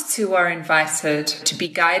artists who are invited to be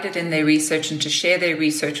guided in their research and to share their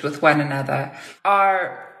research with one another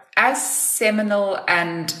are as seminal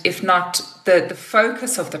and, if not the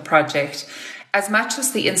focus of the project, as much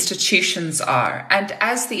as the institutions are. And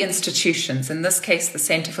as the institutions, in this case, the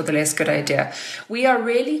Center for the Less Good Idea, we are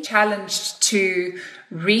really challenged to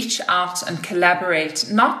reach out and collaborate,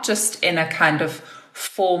 not just in a kind of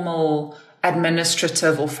formal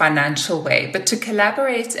administrative or financial way, but to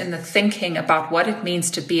collaborate in the thinking about what it means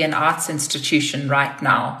to be an arts institution right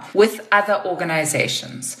now with other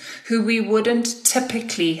organizations who we wouldn't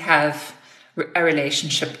typically have a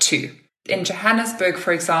relationship to. In Johannesburg,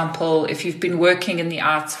 for example, if you've been working in the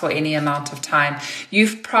arts for any amount of time,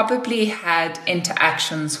 you've probably had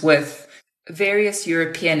interactions with various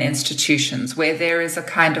European institutions where there is a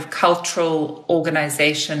kind of cultural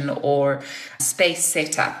organization or space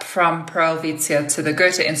set up, from Pro Helvetia to the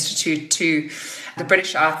Goethe Institute to the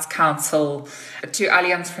British Arts Council to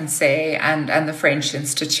Alliance Francaise and the French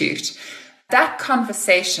Institute. That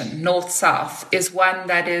conversation, north-south, is one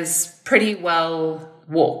that is pretty well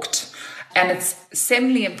walked. And it's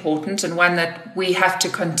seminally important and one that we have to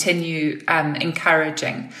continue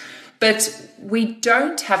encouraging. But we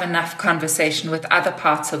don't have enough conversation with other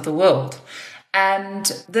parts of the world.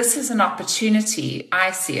 And this is an opportunity,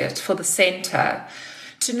 I see it, for the centre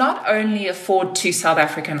to not only afford to South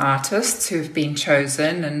African artists who've been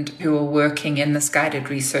chosen and who are working in this guided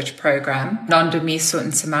research program, Nondumiso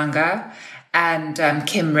Nsimanga and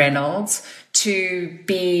Kim Reynolds, to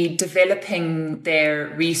be developing their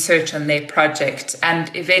research and their project,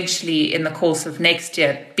 and eventually in the course of next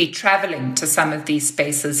year be traveling to some of these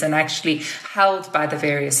spaces and actually held by the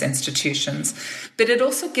various institutions. But it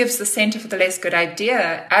also gives the Center for the Less Good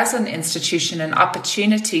Idea as an institution an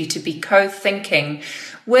opportunity to be co-thinking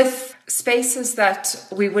with spaces that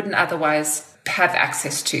we wouldn't otherwise have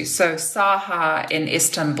access to. So Saha in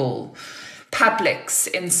Istanbul, Publix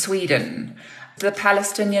in Sweden, the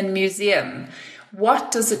Palestinian Museum.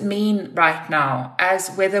 What does it mean right now, as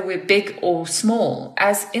whether we're big or small,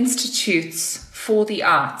 as institutes for the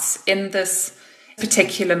arts in this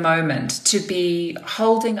particular moment, to be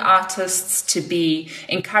holding artists, to be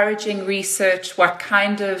encouraging research? What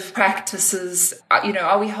kind of practices,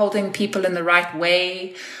 are we holding people in the right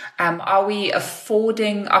way? Are we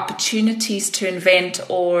affording opportunities to invent,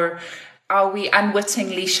 or are we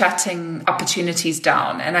unwittingly shutting opportunities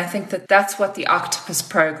down? And I think that that's what the Octopus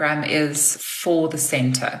program is for the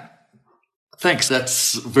centre. Thanks.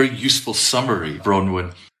 That's a very useful summary,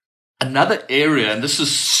 Bronwyn. Another area, and this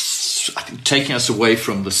is, I think, taking us away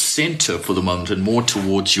from the centre for the moment and more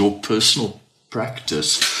towards your personal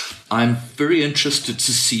practice. I'm very interested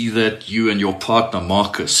to see that you and your partner,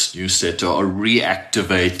 Marcus Neustetter, are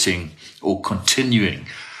reactivating or continuing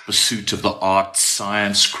pursuit of the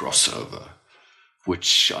art-science crossover,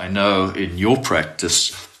 which I know in your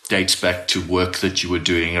practice dates back to work that you were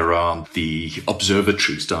doing around the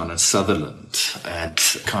observatories down in Sutherland and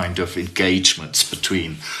kind of engagements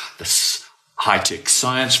between this high-tech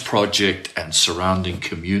science project and surrounding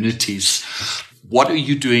communities. What are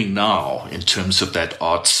you doing now in terms of that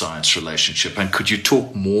art-science relationship? And could you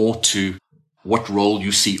talk more to what role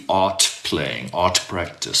you see art playing, art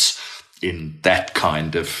practice, in that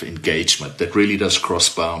kind of engagement that really does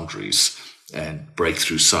cross boundaries and break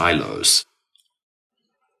through silos?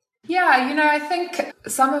 Yeah, I think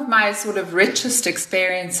some of my sort of richest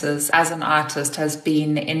experiences as an artist has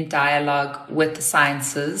been in dialogue with the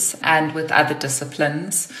sciences and with other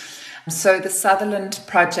disciplines. So the Sutherland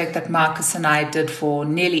project that Marcus and I did for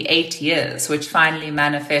nearly 8 years, which finally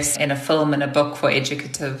manifests in a film and a book for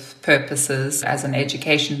educative purposes as an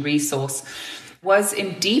education resource, was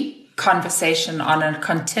in deep conversation on a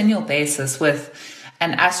continual basis with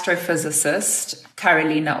an astrophysicist,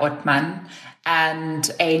 Carolina Ottman, and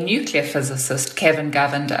a nuclear physicist, Kevin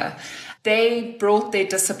Govender. They brought their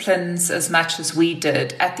disciplines as much as we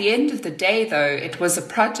did. At the end of the day, though, it was a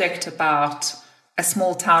project about a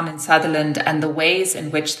small town in Sutherland and the ways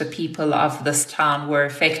in which the people of this town were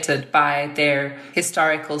affected by their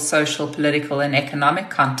historical, social, political, and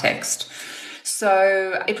economic context.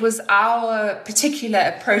 So it was our particular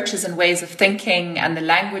approaches and ways of thinking and the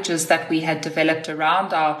languages that we had developed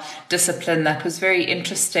around our discipline that was very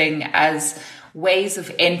interesting as ways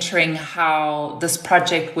of entering how this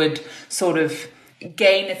project would sort of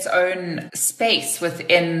gain its own space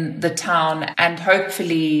within the town and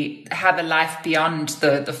hopefully have a life beyond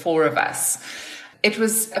the four of us. It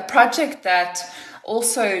was a project that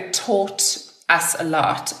also taught us a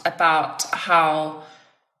lot about how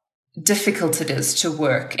difficult it is to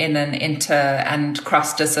work in an inter and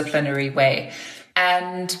cross-disciplinary way,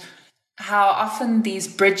 and how often these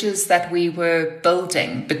bridges that we were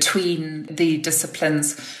building between the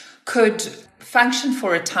disciplines could function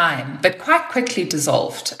for a time, but quite quickly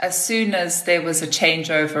dissolved as soon as there was a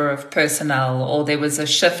changeover of personnel or there was a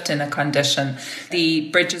shift in a condition. The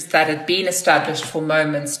bridges that had been established for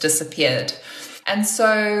moments disappeared. And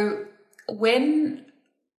so when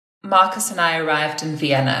Marcus and I arrived in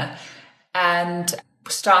Vienna and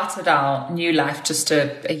started our new life just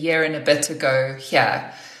a year and a bit ago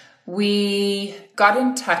here, we got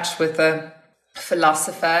in touch with a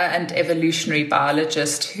philosopher and evolutionary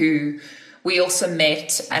biologist who we also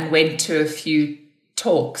met and went to a few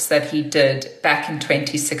talks that he did back in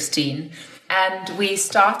 2016. And we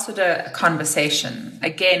started a conversation.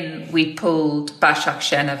 Again, we pulled Başak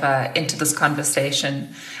Şenova into this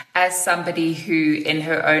conversation as somebody who, in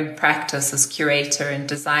her own practice as curator and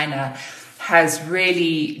designer, has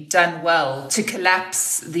really done well to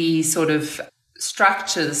collapse the sort of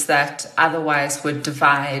structures that otherwise would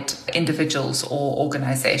divide individuals or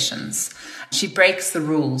organizations. She breaks the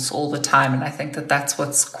rules all the time, and I think that that's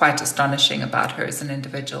what's quite astonishing about her as an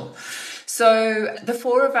individual. So the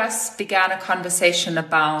four of us began a conversation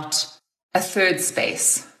about a third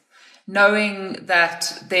space, knowing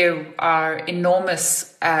that there are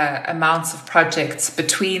enormous amounts of projects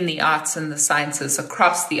between the arts and the sciences,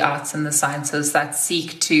 across the arts and the sciences, that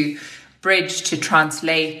seek to bridge, to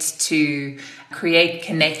translate, to create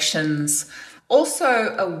connections.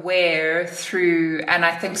 Also aware through, and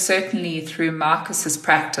I think certainly through Marcus's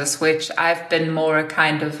practice, which I've been more a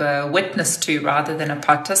kind of a witness to rather than a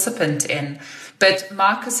participant in. But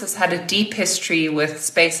Marcus has had a deep history with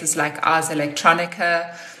spaces like Ars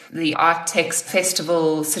Electronica, the Art Text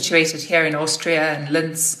Festival situated here in Austria and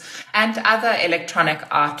Linz, and other electronic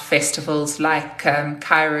art festivals like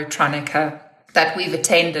Kairotronica that we've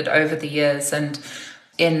attended over the years. And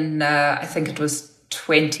in, I think it was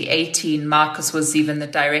 2018, Marcus was even the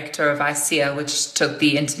director of ICEA, which took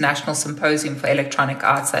the International Symposium for Electronic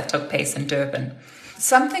Arts that took place in Durban.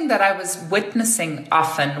 Something that I was witnessing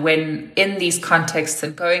often when in these contexts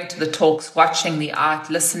and going to the talks, watching the art,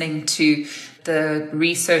 listening to the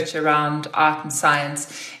research around art and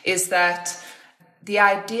science, is that the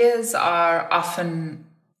ideas are often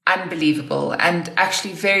unbelievable and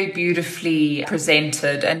actually very beautifully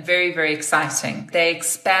presented and very, very exciting. They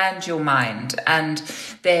expand your mind and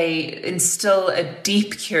they instill a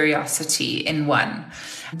deep curiosity in one.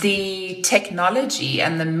 The technology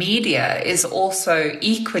and the media is also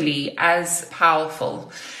equally as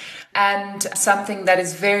powerful and something that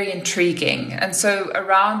is very intriguing. And so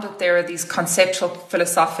around it, there are these conceptual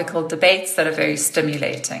philosophical debates that are very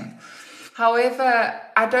stimulating. However,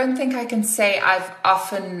 I don't think I can say I've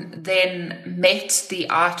often then met the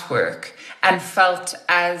artwork and felt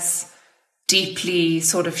as deeply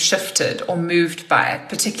sort of shifted or moved by it,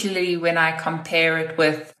 particularly when I compare it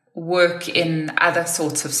with work in other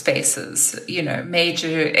sorts of spaces,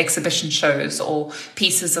 major exhibition shows or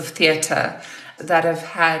pieces of theatre that have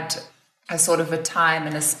had a sort of a time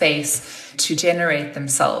and a space to generate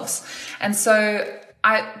themselves. And so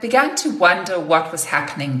I began to wonder what was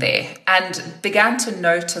happening there, and began to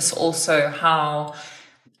notice also how,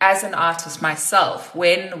 as an artist myself,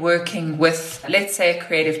 when working with, let's say, a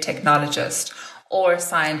creative technologist or a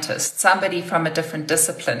scientist, somebody from a different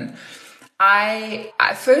discipline, I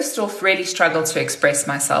first off really struggle to express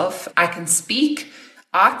myself. I can speak,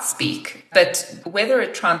 art speak, but whether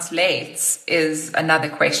it translates is another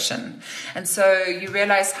question. And so you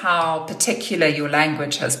realize how particular your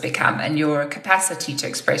language has become and your capacity to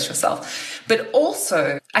express yourself. But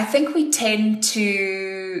also, I think we tend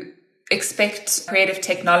to expect creative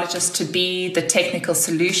technologists to be the technical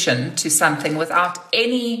solution to something without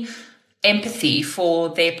any empathy for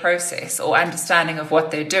their process or understanding of what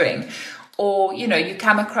they're doing. Or, you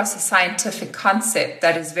come across a scientific concept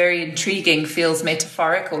that is very intriguing, feels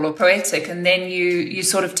metaphorical or poetic, and then you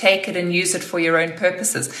sort of take it and use it for your own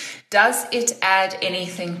purposes. Does it add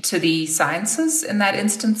anything to the sciences in that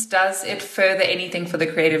instance? Does it further anything for the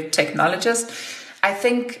creative technologist? I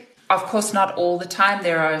think, of course, not all the time.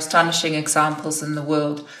 There are astonishing examples in the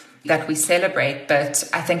world that we celebrate, but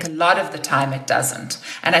I think a lot of the time it doesn't.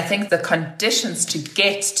 And I think the conditions to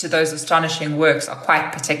get to those astonishing works are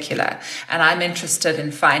quite particular. And I'm interested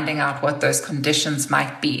in finding out what those conditions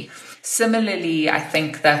might be. Similarly, I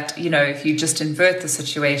think that, if you just invert the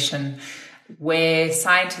situation where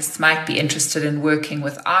scientists might be interested in working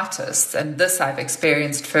with artists, and this I've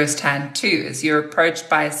experienced firsthand too, is you're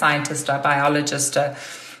approached by a scientist, a biologist, a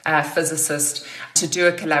physicist to do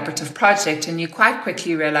a collaborative project, and you quite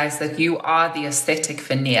quickly realize that you are the aesthetic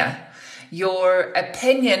veneer. Your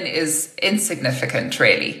opinion is insignificant,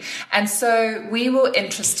 really. And so we were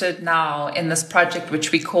interested now in this project,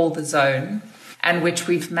 which we call The Zone, and which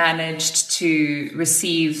we've managed to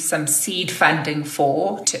receive some seed funding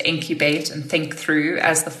for, to incubate and think through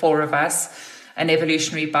as the four of us, an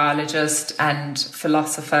evolutionary biologist and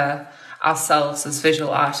philosopher, ourselves as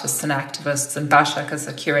visual artists and activists, and Bashak as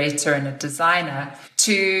a curator and a designer,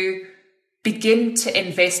 to begin to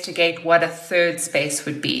investigate what a third space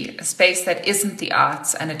would be, a space that isn't the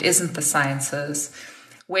arts and it isn't the sciences,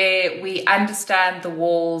 where we understand the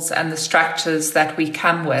walls and the structures that we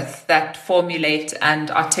come with that formulate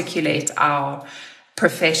and articulate our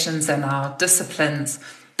professions and our disciplines,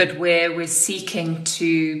 but where we're seeking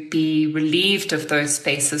to be relieved of those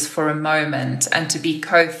spaces for a moment and to be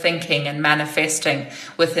co-thinking and manifesting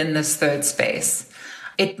within this third space.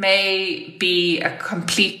 It may be a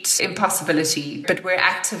complete impossibility, but we're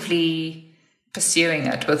actively pursuing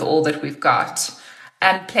it with all that we've got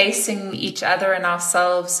and placing each other and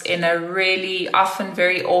ourselves in a really often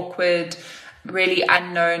very awkward, really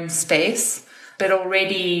unknown space. But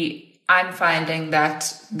already I'm finding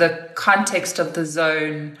that the context of The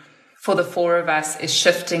Zone for the four of us is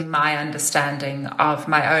shifting my understanding of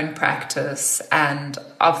my own practice and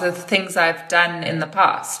of the things I've done in the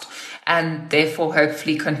past, and therefore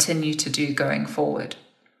hopefully continue to do going forward.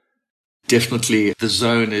 Definitely, The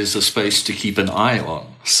Zone is a space to keep an eye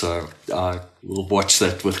on. So I will watch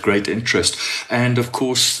that with great interest. And of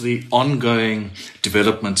course, the ongoing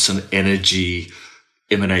developments and energy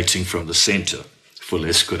emanating from the center for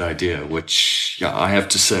Less Good Idea, which I have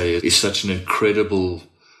to say is such an incredible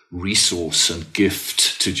resource and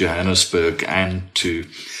gift to Johannesburg and to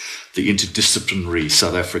the interdisciplinary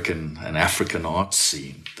South African and African art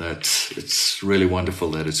scene, that it's really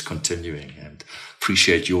wonderful that it's continuing, and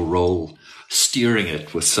appreciate your role steering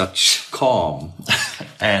it with such calm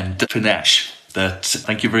and panache.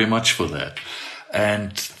 Thank you very much for that.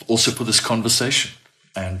 And also for this conversation,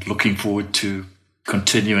 and looking forward to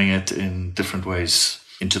continuing it in different ways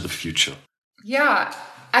into the future. Yeah,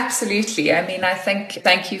 absolutely. I mean, I think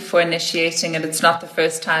thank you for initiating it. It's not the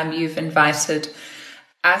first time you've invited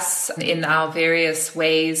us in our various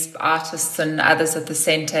ways, artists and others at the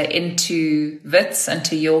center, into WITS and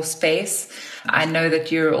to your space. I know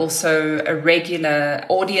that you're also a regular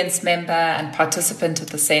audience member and participant at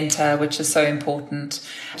the center, which is so important.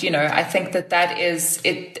 I think that is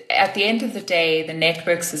it. At the end of the day, the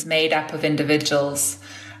networks is made up of individuals.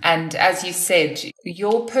 And as you said,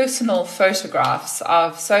 your personal photographs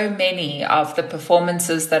of so many of the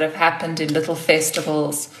performances that have happened in little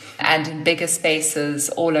festivals and in bigger spaces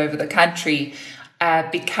all over the country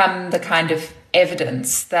become the kind of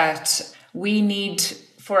evidence that we need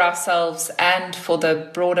for ourselves and for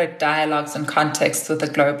the broader dialogues and context with the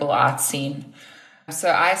global art scene.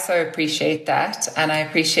 So I so appreciate that, and I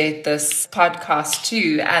appreciate this podcast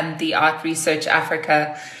too, and the Art Research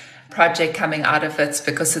Africa project coming out of it,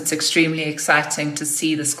 because it's extremely exciting to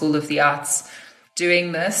see the School of the Arts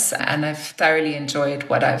doing this, and I've thoroughly enjoyed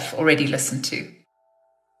what I've already listened to.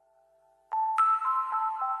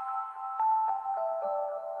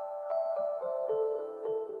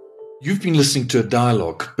 You've been listening to a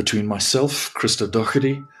dialogue between myself, Christa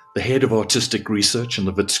Doherty, the head of artistic research in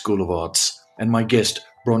the Wits School of Arts, and my guest,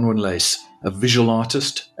 Bronwyn Lace, a visual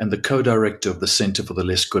artist and the co-director of the Centre for the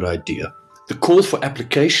Less Good Idea. The call for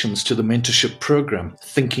applications to the mentorship program,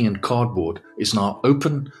 Thinking in Cardboard, is now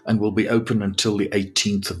open and will be open until the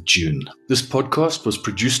 18th of June. This podcast was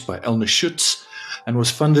produced by Elna Schutz and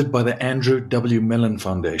was funded by the Andrew W. Mellon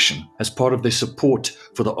Foundation as part of their support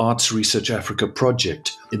for the Arts Research Africa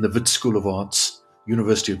project in the Wits School of Arts,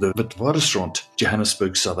 University of the Witwatersrand,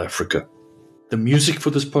 Johannesburg, South Africa. The music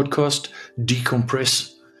for this podcast,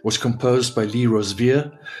 Decompress, was composed by Lee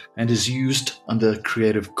Rosvier and is used under a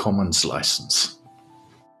Creative Commons license.